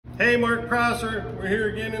Hey, Mark Prosser, we're here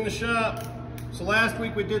again in the shop. So last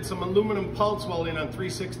week we did some aluminum pulse welding on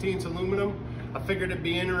 3/16 aluminum. I figured it'd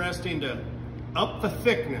be interesting to up the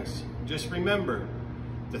thickness. Just remember,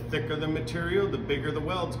 the thicker the material, the bigger the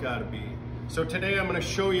weld's gotta be. So today I'm gonna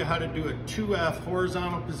show you how to do a 2F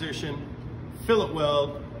horizontal position fillet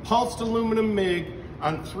weld, pulsed aluminum MIG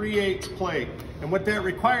on 3/8 plate. And what that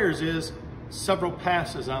requires is several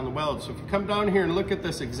passes on the weld. So if you come down here and look at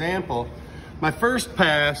this example, my first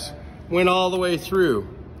pass went all the way through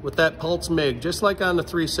with that pulse MIG, just like on the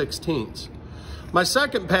 3/16. My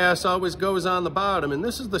second pass always goes on the bottom, and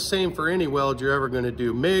this is the same for any weld you're ever gonna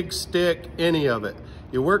do. MIG, stick, any of it.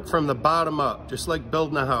 You work from the bottom up, just like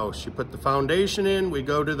building a house. You put the foundation in, we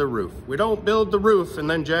go to the roof. We don't build the roof and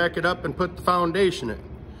then jack it up and put the foundation in.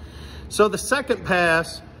 So the second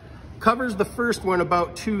pass covers the first one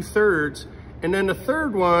about 2/3, and then the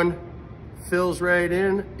third one fills right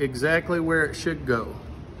in exactly where it should go.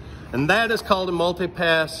 And that is called a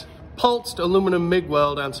multi-pass pulsed aluminum MIG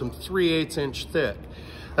weld on some 3/8 inch thick.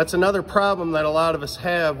 That's another problem that a lot of us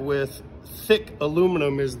have with thick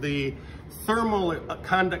aluminum, is the thermal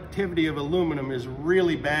conductivity of aluminum is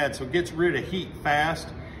really bad, so it gets rid of heat fast.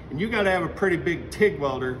 And you gotta have a pretty big TIG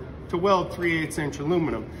welder to weld 3/8 inch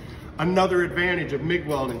aluminum. Another advantage of MIG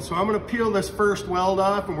welding. So I'm gonna peel this first weld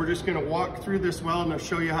off, and we're just gonna walk through this weld and I'll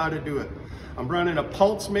show you how to do it. I'm running a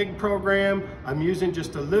pulse MIG program. I'm using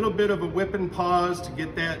just a little bit of a whip and pause to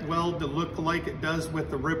get that weld to look like it does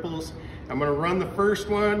with the ripples. I'm gonna run the first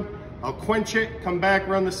one, I'll quench it, come back,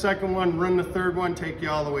 run the second one, run the third one, take you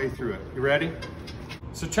all the way through it. You ready?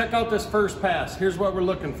 So check out this first pass. Here's what we're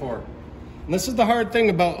looking for. And this is the hard thing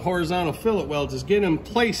about horizontal fillet welds, is getting them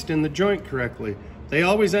placed in the joint correctly. They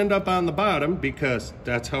always end up on the bottom because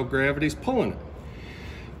that's how gravity's pulling it.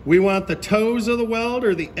 We want the toes of the weld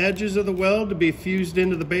or the edges of the weld to be fused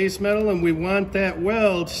into the base metal, and we want that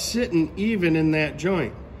weld sitting even in that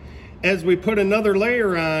joint. As we put another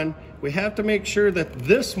layer on, we have to make sure that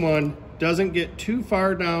this one doesn't get too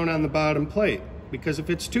far down on the bottom plate, because if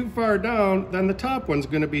it's too far down, then the top one's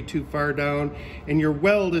gonna be too far down and your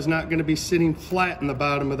weld is not gonna be sitting flat in the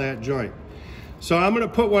bottom of that joint. So I'm gonna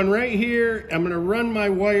put one right here. I'm gonna run my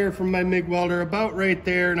wire from my MIG welder about right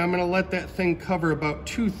there, and I'm gonna let that thing cover about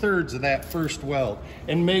 2/3 of that first weld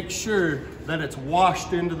and make sure that it's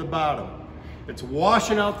washed into the bottom. It's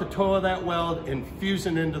washing out the toe of that weld and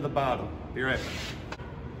fusing into the bottom. Be right back.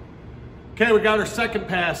 Okay, we got our second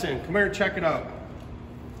pass in. Come here and check it out.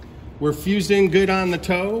 We're fused in good on the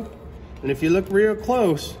toe, and if you look real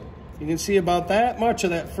close, you can see about that much of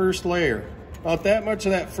that first layer. About that much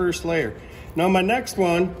of that first layer. Now my next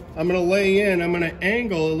one, I'm gonna lay in, I'm gonna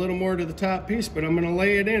angle a little more to the top piece, but I'm gonna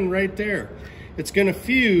lay it in right there. It's gonna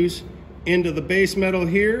fuse into the base metal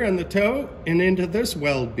here on the toe and into this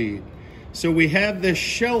weld bead. So we have this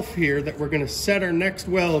shelf here that we're gonna set our next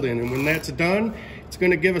weld in, and when that's done, it's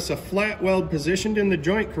gonna give us a flat weld positioned in the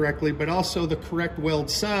joint correctly, but also the correct weld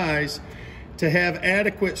size to have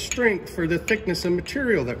adequate strength for the thickness of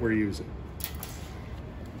material that we're using.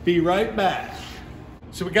 Be right back.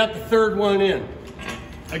 So we got the third one in.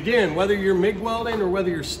 Again, whether you're MIG welding or whether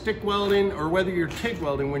you're stick welding or whether you're TIG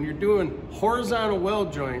welding, when you're doing horizontal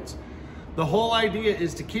weld joints, the whole idea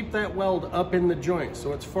is to keep that weld up in the joint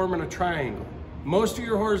so it's forming a triangle. Most of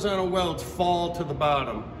your horizontal welds fall to the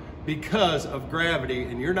bottom because of gravity,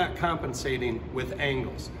 and you're not compensating with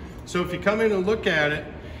angles. So if you come in and look at it,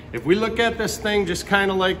 if we look at this thing just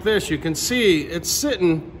kind of like this, you can see it's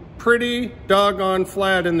sitting pretty doggone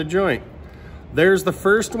flat in the joint. There's the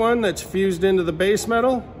first one that's fused into the base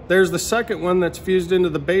metal. There's the second one that's fused into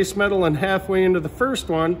the base metal and halfway into the first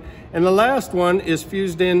one. And the last one is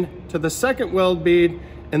fused in to the second weld bead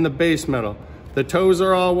and the base metal. The toes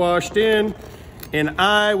are all washed in, and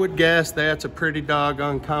I would guess that's a pretty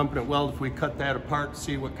doggone competent weld. If we cut that apart to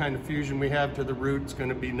see what kind of fusion we have to the root, it's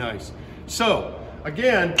gonna be nice. So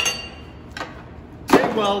again,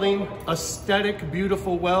 TIG welding, aesthetic,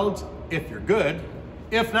 beautiful welds, if you're good.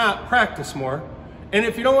 If not, practice more. And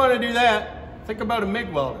if you don't want to do that, think about a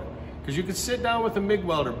MIG welder. Because you can sit down with a MIG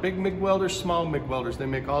welder, big MIG welders, small MIG welders. They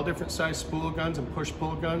make all different size spool guns and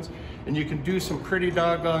push-pull guns. And you can do some pretty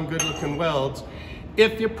doggone good looking welds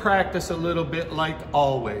if you practice a little bit, like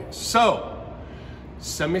always. So,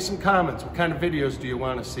 send me some comments. What kind of videos do you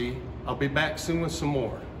want to see? I'll be back soon with some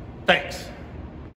more. Thanks.